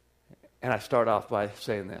 and I start off by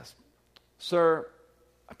saying this, sir,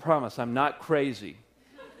 I promise I'm not crazy.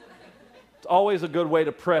 It's always a good way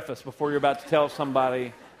to preface before you're about to tell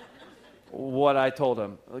somebody what I told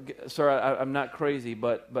him. Sir, I'm not crazy,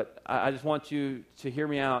 but I just want you to hear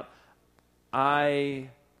me out. I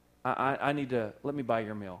need to, let me buy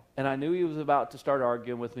your meal. And I knew he was about to start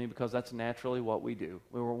arguing with me because that's naturally what we do.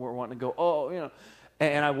 We're wanting to go,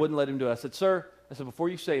 and I wouldn't let him do it. I said, sir, before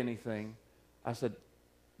you say anything, I said,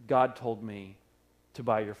 God told me to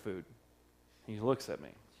buy your food. He looks at me.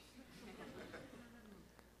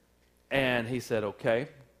 And he said, okay.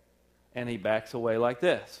 And he backs away like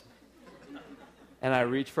this. And I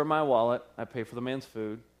reach for my wallet. I pay for the man's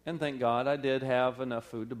food. And thank God I did have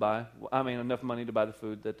enough money to buy the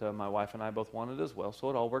food that my wife and I both wanted as well. So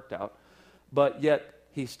it all worked out. But yet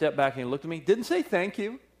he stepped back and he looked at me. Didn't say thank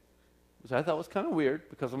you, which I thought was kind of weird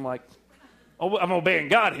because I'm like, oh, I'm obeying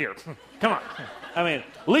God here. Come on.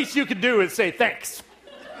 Least you could do is say thanks.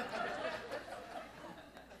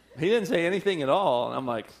 He didn't say anything at all. And I'm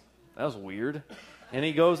like, that was weird. And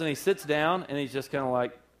he goes and he sits down, and he's just kind of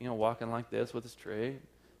like, walking like this with his tray.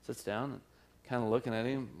 Sits down and kind of looking at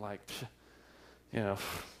him like,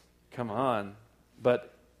 come on.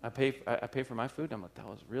 But I pay for my food. I'm like, that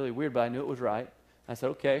was really weird, but I knew it was right. I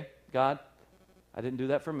said, okay, God, I didn't do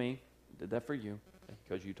that for me. I did that for you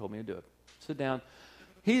because you told me to do it. Sit down.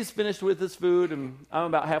 He's finished with his food, and I'm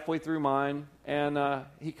about halfway through mine, and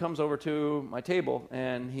he comes over to my table,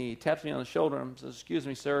 and he taps me on the shoulder and says, excuse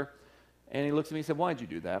me, sir. And he looks at me and said, why'd you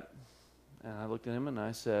do that? And I looked at him, and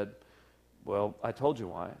I said, well, I told you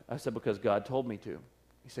why. I said, because God told me to.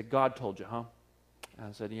 He said, God told you, huh? And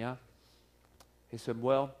I said, yeah. He said,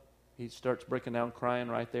 well, he starts breaking down, crying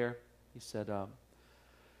right there. He said,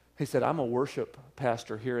 I'm a worship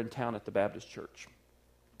pastor here in town at the Baptist church.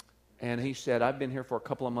 And he said, I've been here for a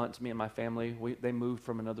couple of months, me and my family. They moved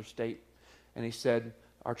from another state. And he said,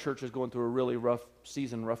 our church is going through a really rough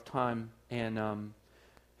season, rough time. And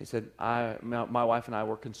he said, my wife and I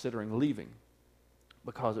were considering leaving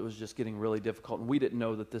because it was just getting really difficult. And we didn't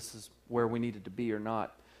know that this is where we needed to be or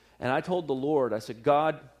not. And I told the Lord, I said,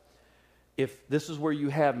 God, if this is where you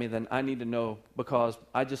have me, then I need to know, because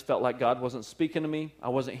I just felt like God wasn't speaking to me. I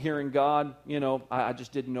wasn't hearing God. I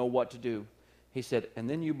just didn't know what to do. He said, and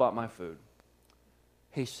then you bought my food.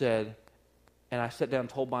 He said, and I sat down and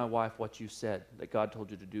told my wife what you said, that God told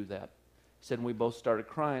you to do that. He said, and we both started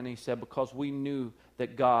crying. And he said, because we knew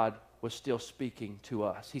that God was still speaking to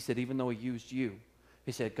us. He said, even though he used you,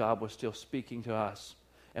 he said, God was still speaking to us.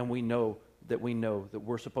 And we know that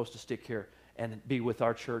we're supposed to stick here and be with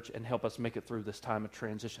our church and help us make it through this time of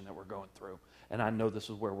transition that we're going through. And I know this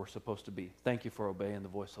is where we're supposed to be. Thank you for obeying the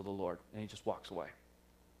voice of the Lord. And he just walks away.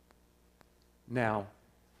 Now,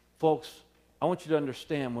 folks, I want you to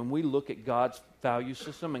understand, when we look at God's value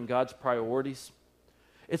system and God's priorities,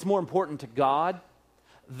 it's more important to God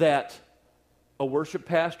that a worship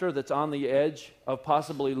pastor that's on the edge of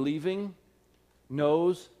possibly leaving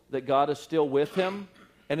knows that God is still with him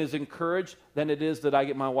and is encouraged than it is that I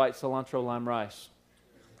get my white cilantro lime rice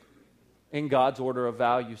in God's order of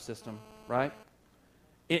value system, right?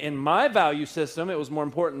 In my value system, it was more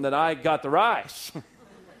important that I got the rice.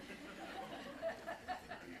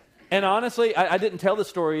 And honestly, I didn't tell the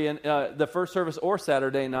story in the first service or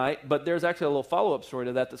Saturday night, but there's actually a little follow-up story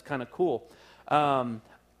to that that's kind of cool.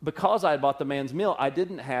 Because I had bought the man's meal, I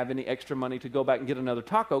didn't have any extra money to go back and get another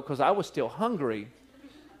taco because I was still hungry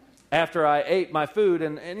after I ate my food.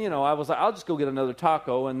 And I was like, I'll just go get another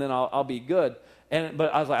taco and then I'll be good.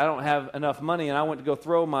 But I was like, I don't have enough money, and I went to go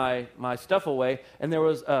throw my stuff away. And there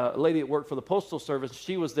was a lady that worked for the Postal Service.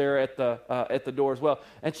 She was there at the door as well.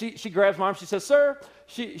 And she grabs my arm. She says, "Sir,"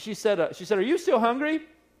 she said, "Are you still hungry?"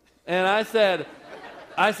 And I said,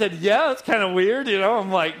 "Yeah, that's kind of weird,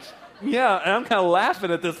 I'm like, yeah, and I'm kind of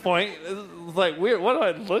laughing at this point. It's like weird. What do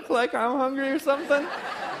I look like? I'm hungry or something?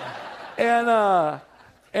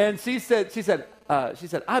 And she said,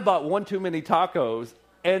 I bought one too many tacos.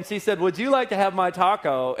 And she said, "Would you like to have my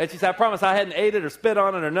taco?" And she said, "I promise I hadn't ate it or spit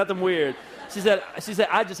on it or nothing weird." She said,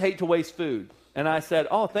 "I just hate to waste food." And I said,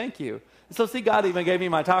 "Oh, thank you." And so see, God even gave me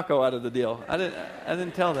my taco out of the deal. I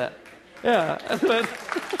didn't tell that. Yeah.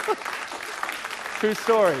 True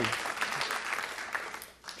story.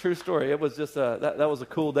 True story. It was just that was a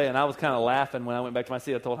cool day, and I was kind of laughing when I went back to my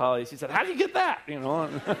seat. I told Holly. She said, "How did you get that?" You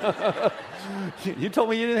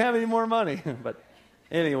told me you didn't have any more money. But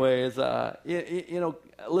anyways,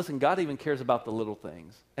 listen, God even cares about the little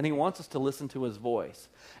things, and He wants us to listen to His voice,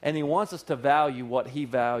 and He wants us to value what He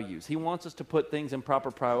values. He wants us to put things in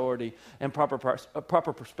proper priority and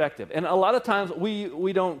proper perspective. And a lot of times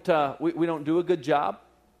we don't do a good job.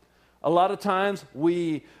 A lot of times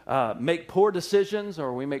we make poor decisions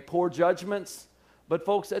or we make poor judgments. But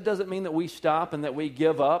folks, that doesn't mean that we stop and that we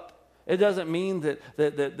give up. It doesn't mean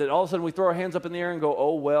that all of a sudden we throw our hands up in the air and go,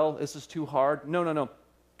 "Oh, well, this is too hard." No.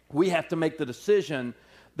 We have to make the decision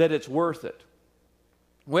that it's worth it.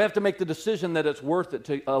 We have to make the decision that it's worth it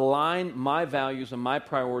to align my values and my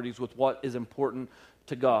priorities with what is important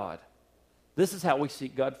to God. This is how we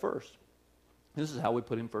seek God first. This is how we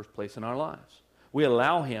put Him first place in our lives. We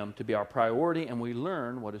allow Him to be our priority, and we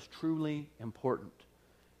learn what is truly important.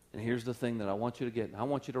 And here's the thing that I want you to get, and I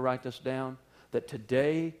want you to write this down, that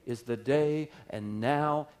today is the day, and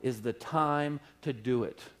now is the time to do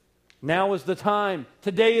it. Now is the time.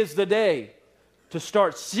 Today is the day to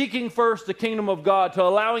start seeking first the kingdom of God, to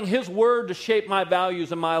allowing His word to shape my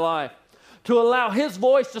values in my life, to allow His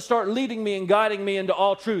voice to start leading me and guiding me into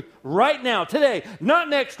all truth right now, today, not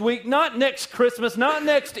next week, not next Christmas, not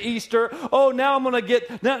next Easter. Oh, now I'm going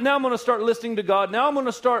to start listening to God. Now I'm going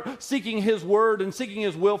to start seeking His word and seeking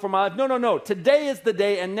His will for my life. No. Today is the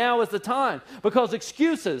day, and now is the time, because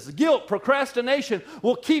excuses, guilt, procrastination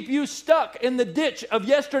will keep you stuck in the ditch of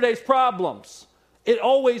yesterday's problems. It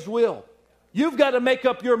always will. You've got to make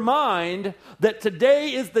up your mind that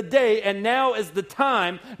today is the day and now is the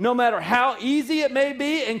time, no matter how easy it may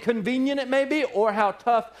be and convenient it may be, or how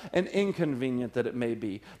tough and inconvenient that it may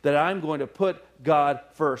be, that I'm going to put God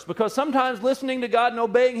first. Because sometimes listening to God and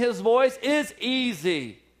obeying His voice is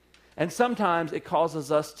easy. And sometimes it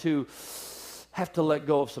causes us to have to let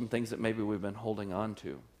go of some things that maybe we've been holding on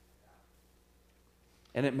to.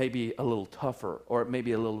 And it may be a little tougher, or it may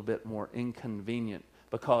be a little bit more inconvenient,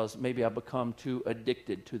 because maybe I've become too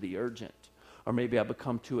addicted to the urgent, or maybe I've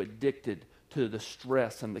become too addicted to the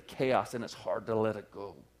stress and the chaos, and it's hard to let it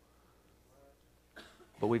go.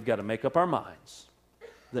 But we've got to make up our minds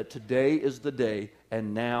that today is the day,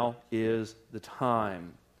 and now is the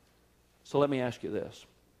time. So let me ask you this.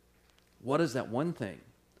 What is that one thing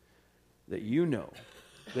that you know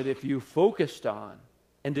that if you focused on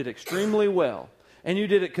and did extremely well, and you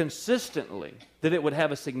did it consistently, that it would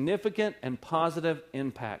have a significant and positive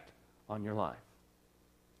impact on your life?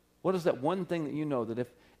 What is that one thing that you know that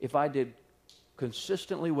if I did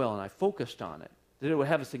consistently well and I focused on it, that it would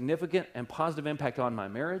have a significant and positive impact on my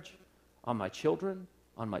marriage, on my children,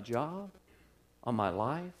 on my job, on my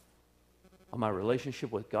life, on my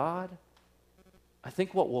relationship with God? I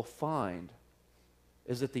think what we'll find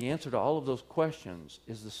is that the answer to all of those questions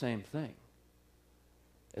is the same thing.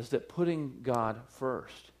 Is that putting God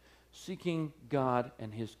first, seeking God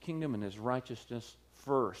and His kingdom and His righteousness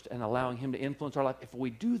first, and allowing Him to influence our life. If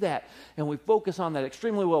we do that and we focus on that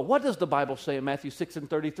extremely well, what does the Bible say in Matthew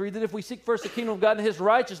 6:33? That if we seek first the kingdom of God and His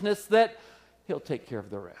righteousness, that He'll take care of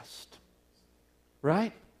the rest.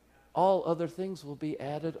 Right? All other things will be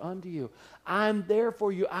added unto you. I'm there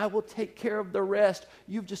for you. I will take care of the rest.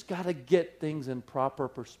 You've just got to get things in proper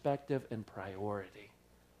perspective and priority.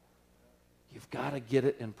 You've got to get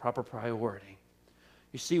it in proper priority.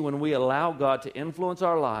 You see, when we allow God to influence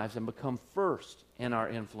our lives and become first in our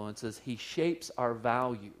influences, He shapes our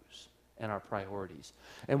values and our priorities.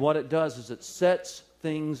 And what it does is it sets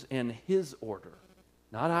things in His order,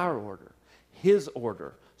 not our order, His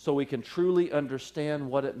order, so we can truly understand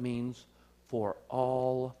what it means for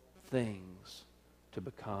all things to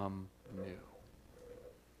become new.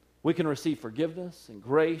 We can receive forgiveness and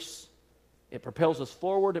grace. It propels us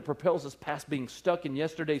forward. It propels us past being stuck in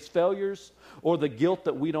yesterday's failures or the guilt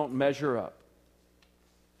that we don't measure up.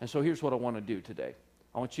 And so here's what I want to do today.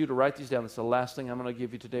 I want you to write these down. That's the last thing I'm going to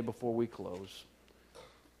give you today before we close.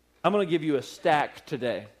 I'm going to give you a stack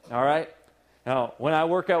today, all right? Now, when I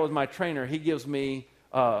work out with my trainer, he gives me,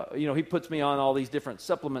 he puts me on all these different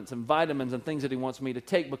supplements and vitamins and things that he wants me to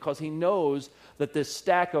take because he knows that this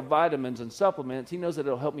stack of vitamins and supplements, he knows that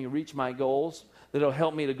it'll help me reach my goals, that it'll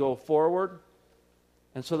help me to go forward.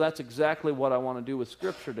 And so that's exactly what I want to do with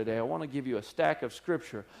Scripture today. I want to give you a stack of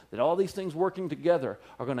Scripture that all these things working together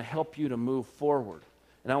are going to help you to move forward.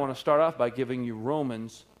 And I want to start off by giving you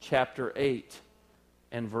Romans chapter 8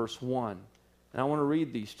 and verse 1. And I want to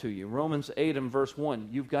read these to you. Romans 8 and verse 1.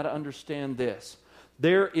 You've got to understand this.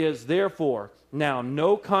 There is therefore now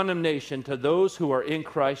no condemnation to those who are in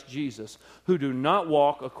Christ Jesus, who do not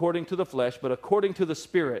walk according to the flesh, but according to the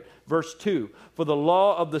Spirit. Verse 2, for the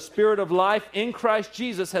law of the Spirit of life in Christ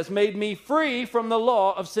Jesus has made me free from the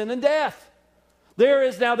law of sin and death. There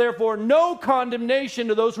is now therefore no condemnation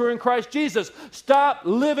to those who are in Christ Jesus. Stop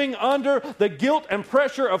living under the guilt and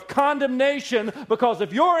pressure of condemnation, because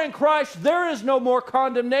if you're in Christ, there is no more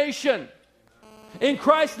condemnation. In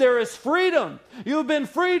Christ there is freedom. You've been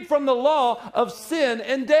freed from the law of sin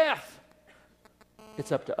and death.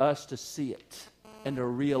 It's up to us to see it and to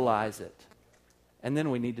realize it. And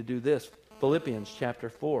then we need to do this. Philippians chapter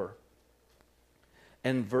 4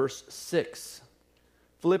 and verse 6.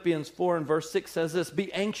 Philippians 4 and verse 6 says this,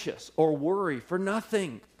 be anxious or worry for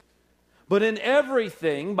nothing, but in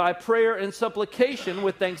everything by prayer and supplication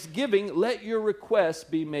with thanksgiving, let your requests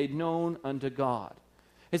be made known unto God.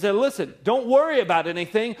 He said, listen, don't worry about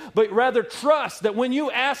anything, but rather trust that when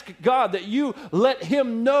you ask God, that you let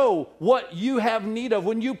Him know what you have need of.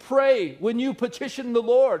 When you pray, when you petition the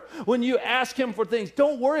Lord, when you ask Him for things,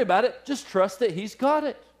 don't worry about it. Just trust that He's got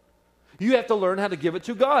it. You have to learn how to give it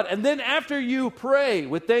to God. And then after you pray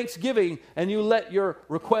with thanksgiving and you let your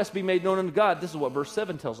request be made known unto God, this is what verse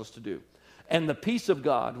 7 tells us to do. And the peace of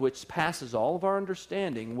God, which passes all of our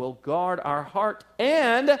understanding, will guard our heart.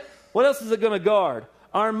 And what else is it going to guard?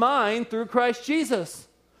 Our mind through Christ Jesus.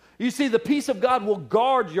 You see, the peace of God will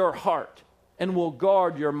guard your heart and will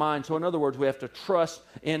guard your mind. So in other words, we have to trust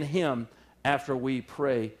in Him after we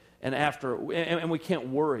pray and we can't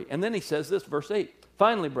worry. And then he says this, verse 8.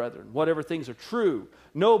 Finally, brethren, whatever things are true,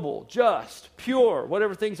 noble, just, pure,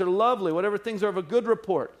 whatever things are lovely, whatever things are of a good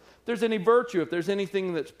report, if there's any virtue, if there's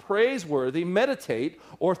anything that's praiseworthy, meditate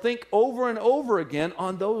or think over and over again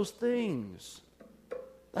on those things.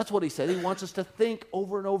 That's what he said. He wants us to think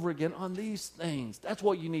over and over again on these things. That's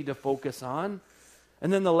what you need to focus on.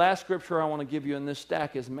 And then the last scripture I want to give you in this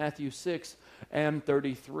stack is Matthew 6 and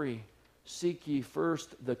 33. Seek ye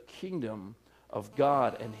first the kingdom of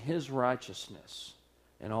God and His righteousness,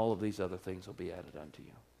 and all of these other things will be added unto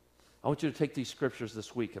you. I want you to take these scriptures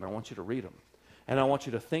this week, and I want you to read them. And I want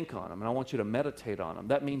you to think on them, and I want you to meditate on them.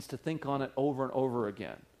 That means to think on it over and over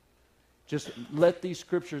again. Just let these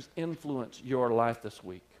scriptures influence your life this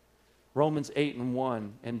week. Romans 8 and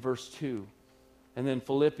 1 and verse 2. And then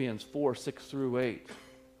Philippians 4, 6 through 8.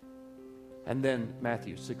 And then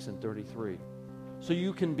Matthew 6 and 33. So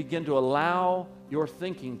you can begin to allow your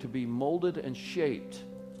thinking to be molded and shaped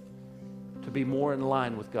to be more in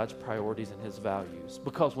line with God's priorities and His values.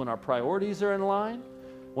 Because when our priorities are in line,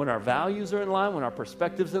 when our values are in line, when our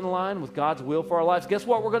perspectives are in line with God's will for our lives, guess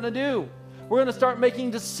what we're going to do? We're going to start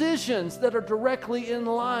making decisions that are directly in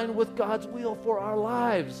line with God's will for our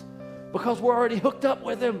lives. Because we're already hooked up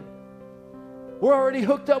with Him. We're already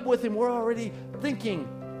hooked up with Him. We're already thinking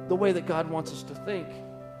the way that God wants us to think.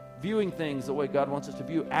 Viewing things the way God wants us to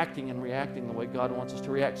view. Acting and reacting the way God wants us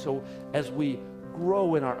to react. So as we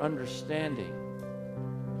grow in our understanding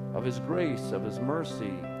of His grace, of His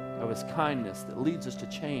mercy, of His kindness that leads us to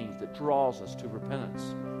change, that draws us to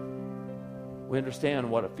repentance, we understand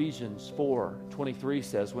what Ephesians 4:23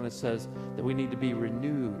 says when it says that we need to be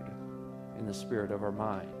renewed in the spirit of our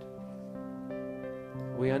mind.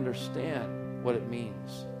 We understand what it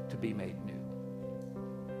means to be made new.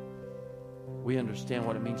 We understand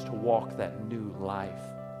what it means to walk that new life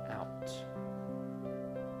out.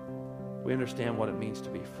 We understand what it means to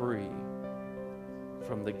be free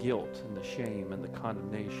from the guilt and the shame and the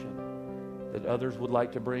condemnation that others would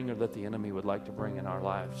like to bring or that the enemy would like to bring in our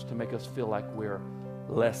lives to make us feel like we're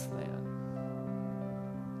less than.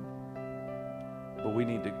 But we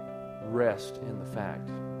need to rest in the fact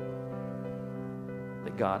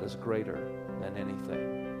that God is greater than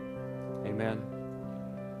anything. Amen.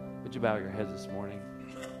 Would you bow your heads this morning?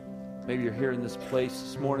 Maybe you're here in this place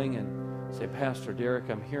this morning and say, Pastor Derek,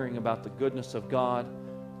 I'm hearing about the goodness of God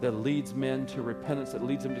that leads men to repentance, that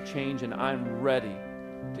leads them to change, and I'm ready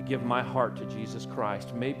to give my heart to Jesus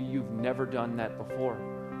Christ. Maybe you've never done that before.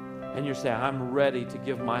 And you're saying, I'm ready to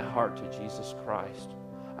give my heart to Jesus Christ.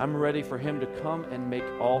 I'm ready for him to come and make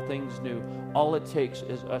all things new. All it takes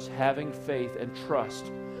is us having faith and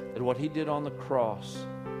trust that what he did on the cross,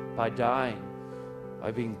 by dying,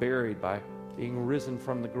 by being buried, by being risen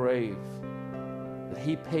from the grave, that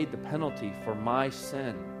he paid the penalty for my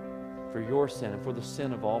sin, for your sin, and for the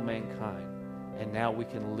sin of all mankind. And now we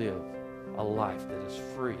can live a life that is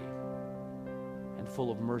free and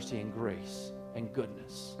full of mercy and grace and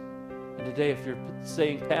goodness. And today, if you're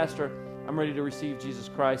saying, Pastor, I'm ready to receive Jesus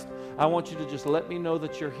Christ, I want you to just let me know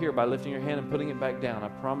that you're here by lifting your hand and putting it back down. I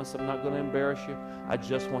promise I'm not going to embarrass you. I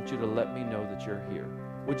just want you to let me know that you're here.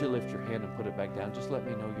 Would you lift your hand and put it back down? Just let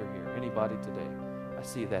me know you're here. Anybody today? I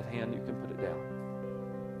see that hand. You can put it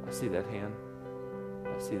down. I see that hand.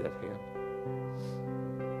 I see that hand.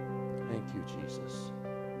 Thank you, Jesus.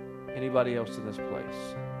 Anybody else in this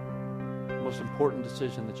place? The most important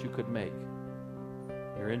decision that you could make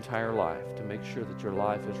your entire life to make sure that your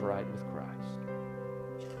life is right with Christ.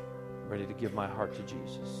 I'm ready to give my heart to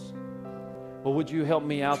Jesus. Well, would you help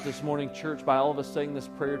me out this morning, church, by all of us saying this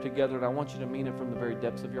prayer together? And I want you to mean it from the very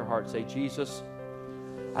depths of your heart. Say, Jesus,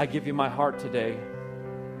 I give you my heart today,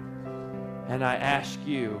 and I ask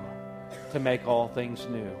you to make all things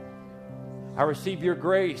new. I receive your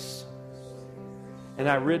grace, and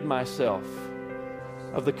I rid myself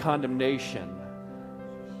of the condemnation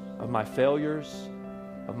of my failures,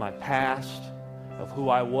 of my past, of who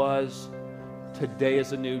I was. Today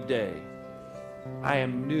is a new day. I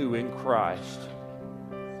am new in Christ.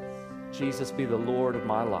 Jesus, be the Lord of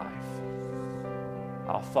my life.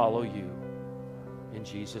 I'll follow you. In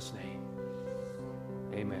Jesus' name,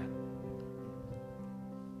 amen.